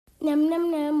Num num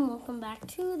num, welcome back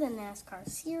to the NASCAR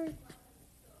series.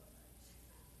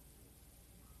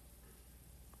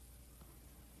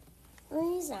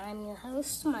 I'm your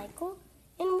host, Michael,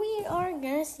 and we are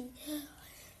going to see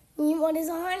what is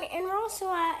on, and we're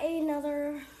also at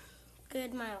another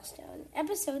good milestone,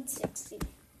 episode 60.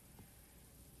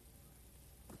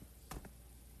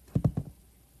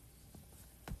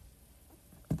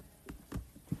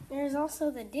 There's also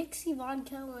the Dixie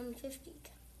vodka 150.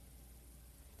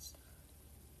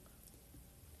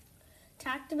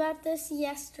 Talked about this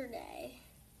yesterday,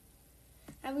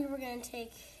 and we were going to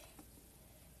take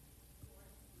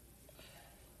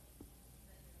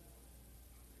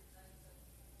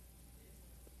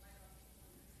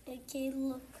a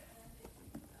look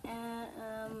at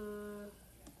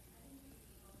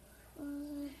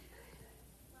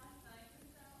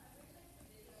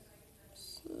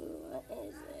see, what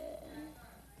is it,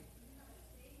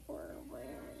 or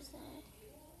where is that?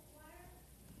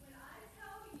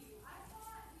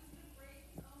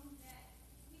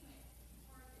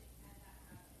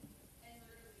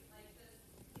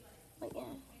 But yeah.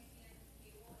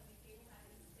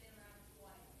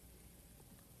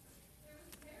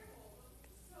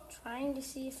 Trying to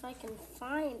see if I can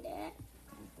find it.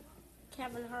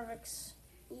 Kevin Harvick's,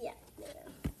 yeah, there.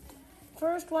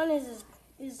 First one is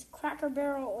Cracker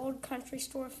Barrel Old Country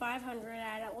Store 500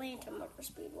 at Atlanta Motor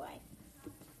Speedway.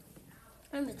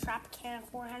 And the Tropicana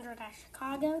 400 at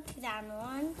Chicago,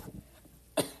 2001.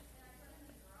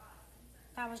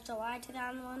 That was July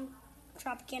 2001.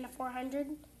 Tropicana 400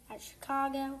 at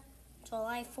Chicago,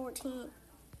 July 14th,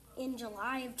 in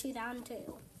July of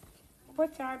 2002.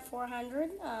 Brickyard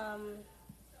 400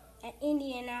 at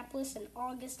Indianapolis in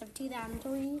August of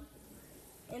 2003.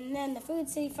 And then the Food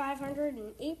City 500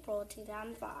 in April of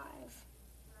 2005.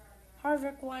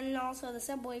 Harvick won also the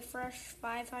Subway Fresh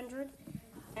 500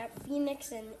 at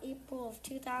Phoenix in April of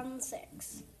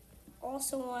 2006.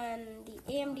 Also won the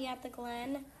AMD at the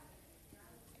Glen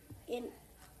in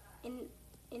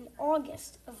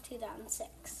August of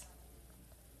 2006.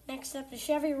 Next up, the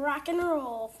Chevy Rock and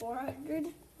Roll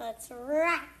 400. Let's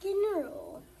rock and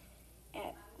roll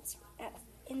at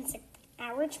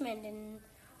Richmond in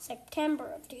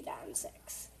September of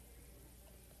 2006.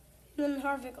 And then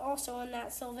Harvick also won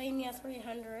that Sylvania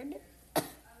 300,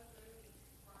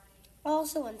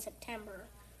 also in September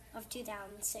of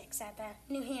 2006 at the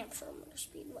New Hampshire Motor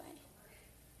Speedway.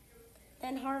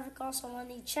 Then Harvick also won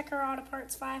the Checker Auto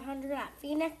Parts 500 at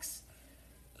Phoenix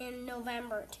in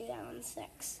November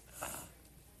 2006.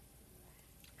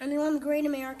 And he won the Great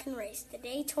American Race, the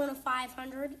Daytona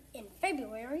 500, in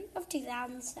February of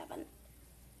 2007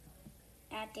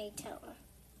 at Daytona.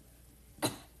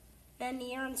 Then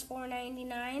the Aaron's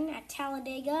 499 at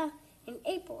Talladega in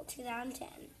April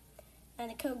 2010.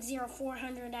 And the Coke Zero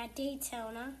 400 at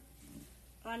Daytona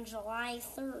on July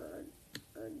 3rd,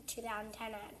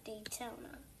 2010 at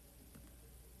Daytona.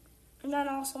 And then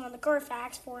also on the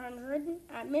Carfax 400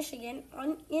 at Michigan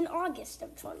in August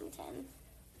of 2010.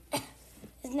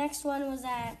 His next one was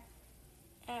at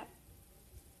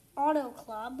Auto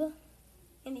Club,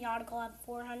 in the Auto Club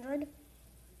 400,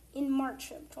 in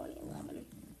March of 2011.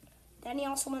 Then he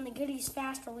also won the Goodies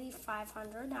Fast Relief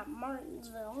 500 at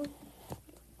Martinsville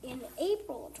in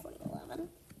April of 2011.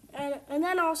 And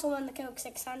then also won the Coke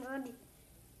 600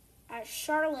 at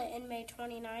Charlotte in May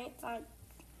 29th,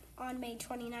 on May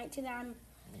 29th, 2000.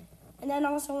 And then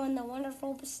also won the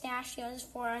Wonderful Pistachios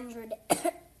 400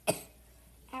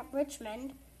 at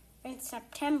Richmond in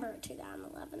September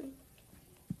 2011.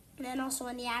 And then also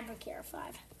won the Advocare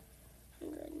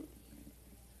 500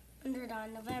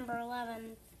 on November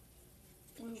 11th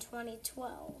in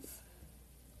 2012.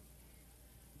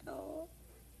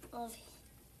 Of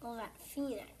at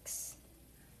Phoenix.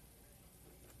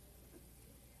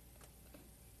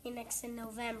 Phoenix in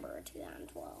November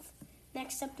 2012.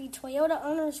 Next up, the Toyota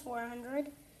Owners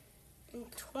 400 in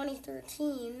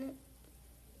 2013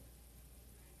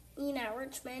 at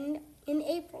Richmond in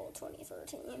April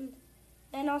 2013.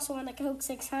 Then also on the Coke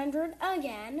 600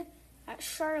 again at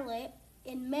Charlotte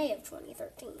in May of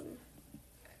 2013.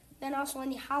 Then also on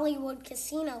the Hollywood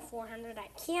Casino 400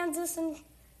 at Kansas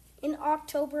in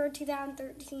October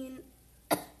 2013.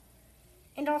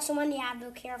 And also on the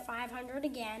Advocare 500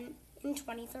 again in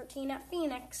 2013 at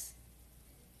Phoenix.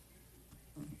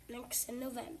 Next in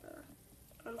November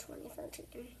on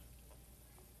 2013.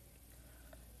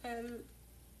 And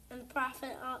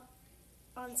Profit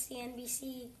on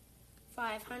CNBC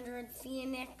 500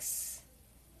 Phoenix.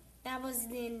 That was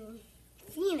in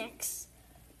Phoenix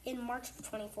in March of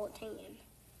 2014.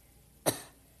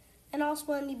 And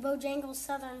also in the Bojangles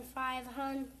Southern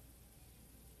 500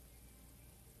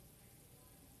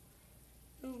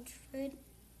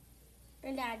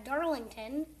 500 at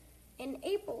Darlington in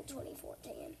April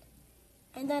 2014.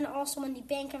 And then also won the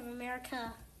Bank of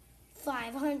America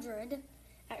 500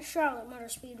 at Charlotte Motor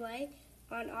Speedway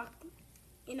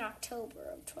in October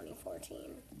of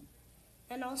 2014.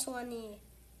 And also won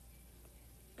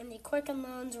the Quicken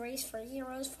Loans Race for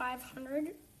Heroes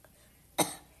 500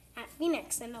 at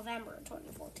Phoenix in November of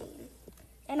 2014.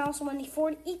 And also won the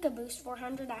Ford EcoBoost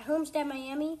 400 at Homestead,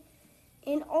 Miami,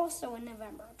 also in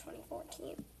November of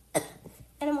 2014.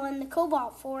 And won the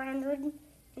Cobalt 400 in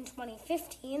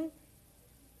 2015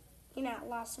 at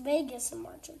Las Vegas in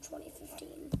March of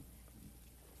 2015.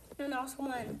 And also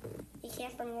won the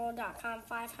CampingWorld.com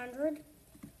 500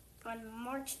 on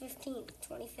March 15th,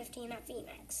 2015 at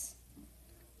Phoenix.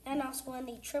 And also won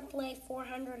the AAA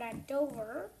 400 at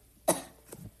Dover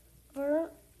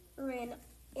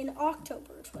in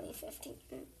October 2015.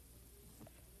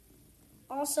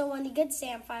 Also won the Good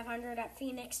Sam 500 at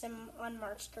Phoenix on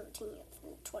March 13th,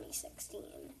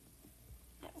 2016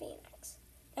 at Phoenix.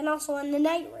 And also won the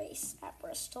night race at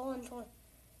Bristol in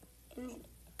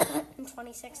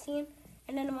 2016.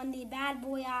 And then won the Bad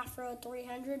Boy Off-Road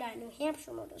 300 at New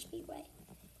Hampshire Motor Speedway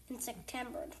in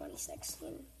September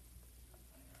 2016.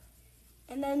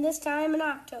 And then this time in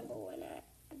October, won at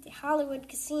the Hollywood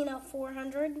Casino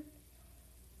 400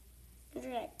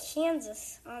 at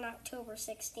Kansas on October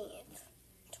 16th,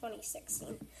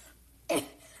 2016.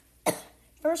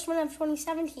 First one of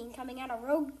 2017 coming out of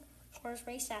road course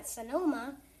race at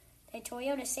Sonoma, the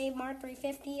Toyota Save Mart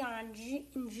 350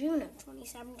 in June of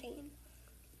 2017.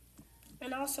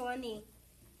 And also on the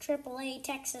AAA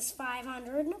Texas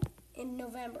 500 in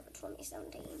November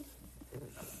 2017.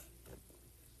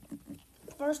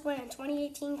 First win in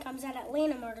 2018 comes at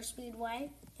Atlanta Motor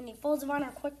Speedway in the Folds of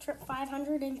Honor Quick Trip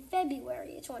 500 in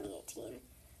February of 2018.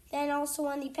 Then also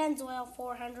won the Pennzoil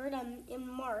 400 in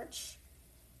March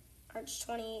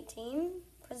 2018,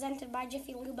 presented by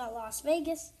Jiffy Lube at Las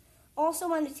Vegas. Also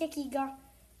won the Tiki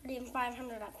Guardian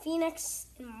 500 at Phoenix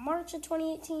in March of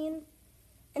 2018.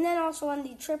 And then also won the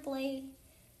AAA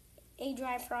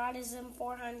A-Drive for Autism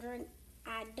 400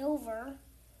 at Dover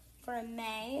for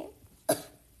May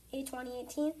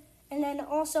 2018. And then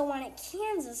also won at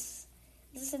Kansas,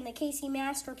 this is in the Casey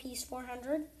Masterpiece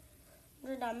 400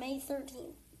 on May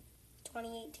 13th,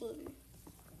 2018.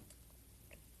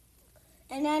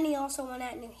 And then he also won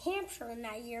at New Hampshire in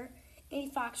that year,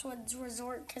 in Foxwoods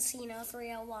Resort Casino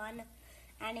 301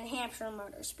 at New Hampshire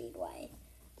Motor Speedway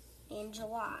in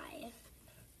July.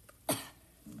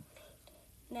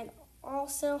 And then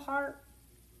also Harvick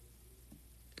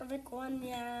won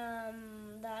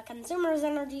the Consumers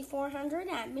Energy 400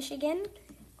 at Michigan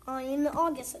in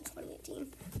August of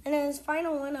 2018. And then his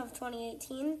final win of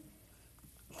 2018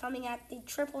 coming at the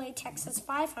AAA Texas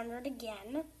 500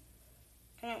 again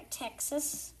at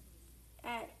Texas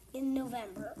in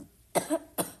November.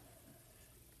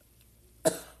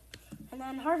 And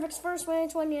then Harvick's first win in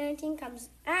 2019 comes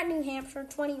at New Hampshire,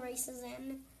 20 races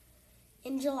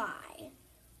in July.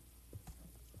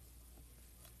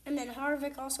 And then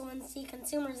Harvick also wins the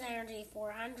Consumers Energy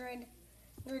 400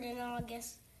 in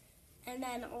August. And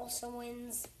then also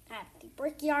wins at the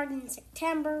Brickyard in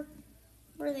September.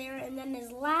 We're there. And then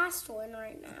his last one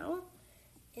right now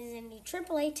is in the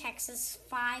AAA Texas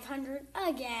 500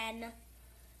 again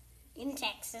in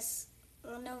Texas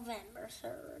on November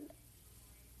 3rd.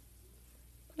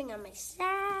 Putting on my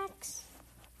sacks.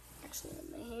 Actually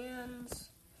on my hands.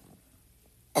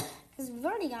 Because we've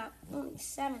already got only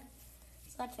 7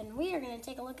 left, and we are going to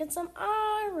take a look at some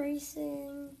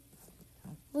iRacing.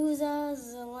 Luza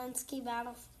Zelensky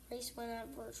battle race winner at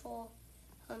Virtual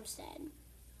Homestead.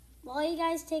 While you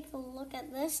guys take a look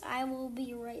at this, I will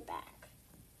be right back.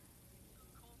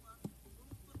 Of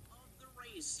the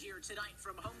race here tonight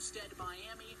from Homestead,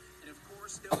 Miami, and of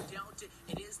course, no doubt,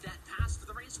 it is that pass for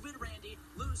the race win, Randy.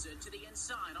 Luza to the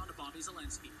inside onto Bobby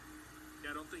Zelensky.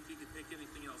 Yeah, I don't think you could pick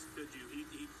anything else, could you?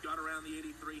 He got around the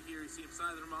 83 here. You see him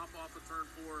sizing him off of turn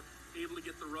 4, able to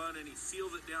get the run, and he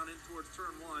seals it down in towards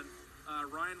turn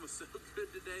 1. Ryan was so good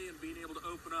today in being able to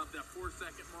open up that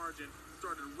 4-second margin.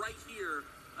 Started right here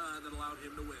that allowed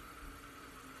him to win.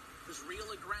 Was real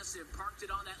aggressive, parked it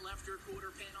on that left rear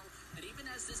quarter panel, and even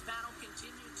as this battle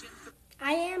continued, Tim...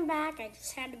 I am back. I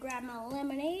just had to grab my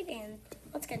lemonade, and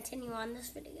let's continue on this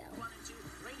video. 1 and 2,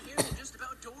 right here, they just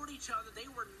about doored each other. They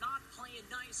were not playing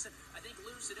nice. I think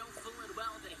Luza don't feel it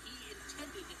well that he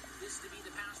intended this to be the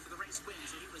pass for the race win,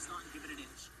 so he was not given an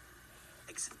inch.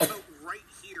 About right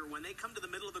here, when they come to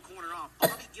the middle of the corner off,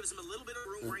 Bobby gives him a little bit of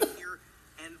room right here,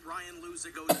 and Ryan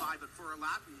Luza goes by. But for a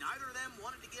lap, neither of them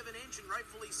wanted to give an inch, and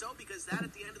rightfully so, because that,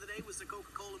 at the end of the day, was the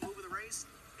Coca-Cola move of the race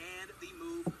and the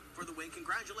move for the win.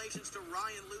 Congratulations. congratulations to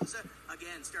Ryan Luza.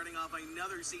 Again, starting off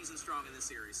another season strong in this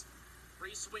series.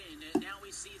 Race win. And now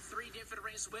we see 3 different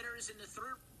race winners in the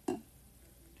third.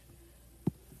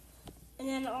 And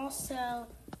then also,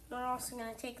 we're also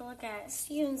going to take a look at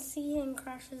Steven Seahan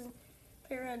crushes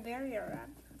period barrier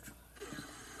average.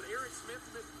 But Eric Smith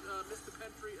missed the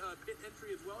pit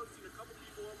entry as well. He's seen a couple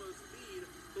people almost lead.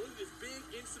 But look at this big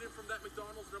incident from that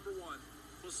McDonald's number 1.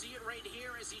 We'll see it right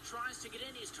here as he tries to get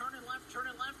in. He's turning left,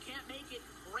 can't make it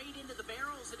right into the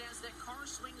barrels. And as that car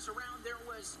swings around, there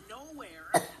was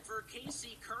nowhere for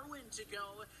Casey Kerwin to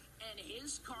go. And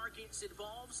his car gets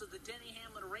involved, so the Denny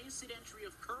Hamlin race at entry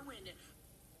of Kerwin.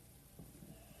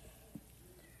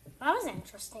 That was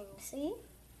interesting to see.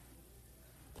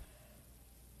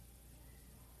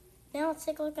 Now let's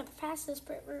take a look at the fastest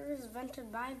pit rivers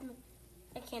invented by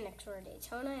mechanics for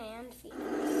Daytona and Phoenix.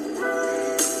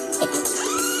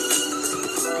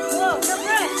 Whoa, jump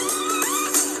right!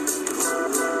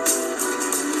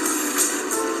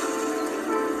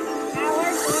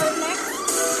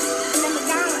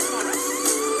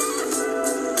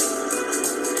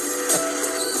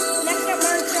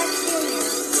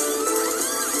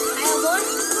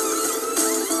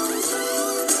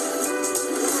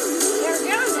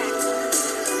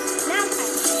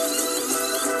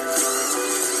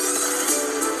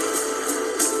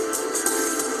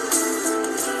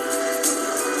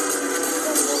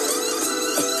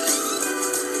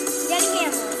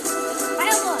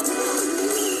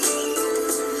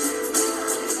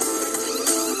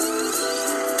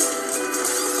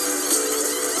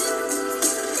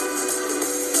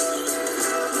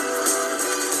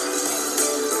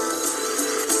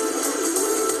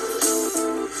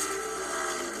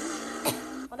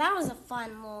 That was a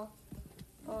fun little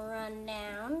run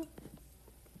down.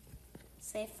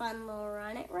 Say fun little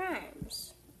run, it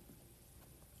rhymes.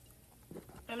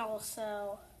 And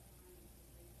also,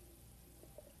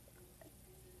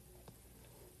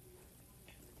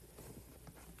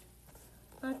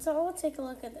 we'll take a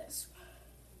look at this.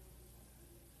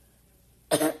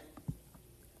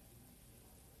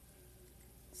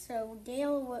 So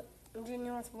Dale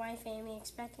Jr. with wife Amy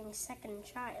expecting second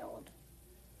child.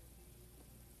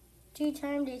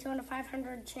 2-time Daytona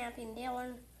 500 champion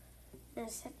Dale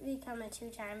is set to become a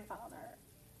 2-time father.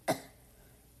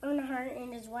 Earnhardt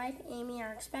and his wife Amy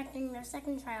are expecting their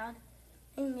second child,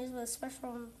 and is with a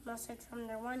special message from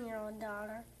their 1-year-old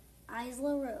daughter,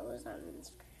 Isla Rose, on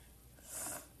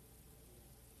Instagram.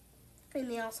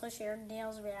 Amy also shared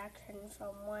Dale's reaction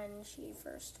from when she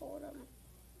first told him.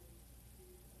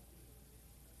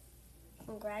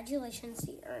 Congratulations to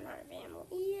the Earnhardt family.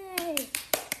 Yay!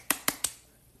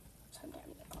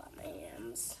 Sometimes I clap my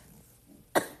hands.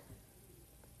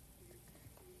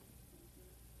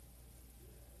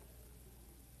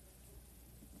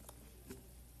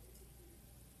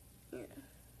 Yeah.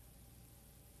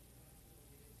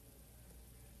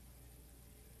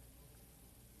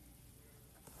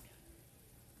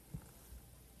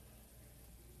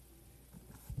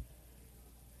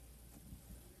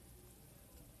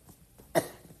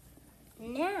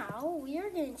 Now we are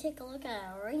going to take a look at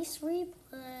a race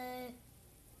replay.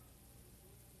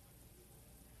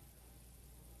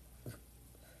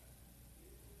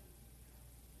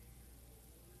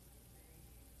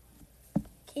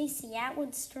 Casey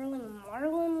Atwood, Sterling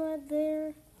Marlin led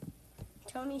there.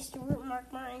 Tony Stewart,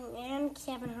 Mark Martin, and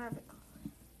Kevin Harvick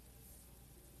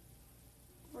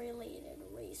related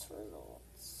race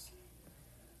results.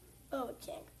 Oh, we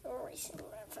can't go racing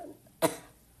reference.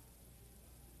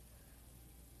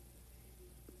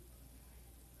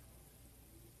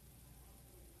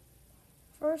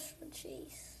 First for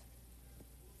Chase.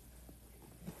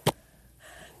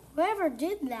 Whoever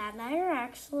did that, they're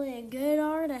actually a good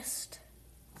artist.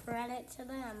 Credit to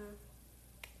them.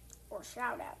 Or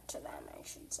shout out to them, I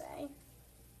should say.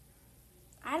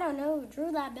 I don't know who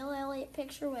drew that Bill Elliott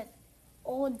picture with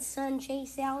old son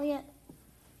Chase Elliott.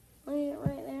 Look at it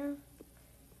right there.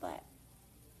 But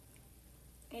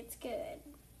it's good.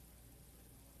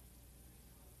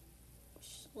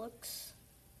 Just looks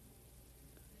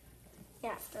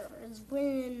after his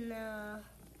win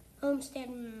Homestead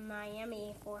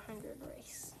Miami 400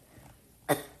 race.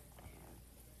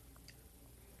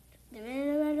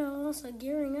 The also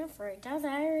gearing up for a Death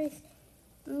Irish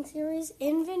Series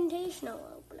Invitational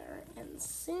opener, and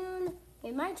soon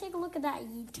we might take a look at that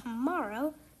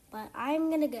tomorrow, but I'm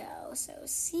gonna go, so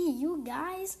see you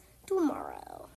guys tomorrow.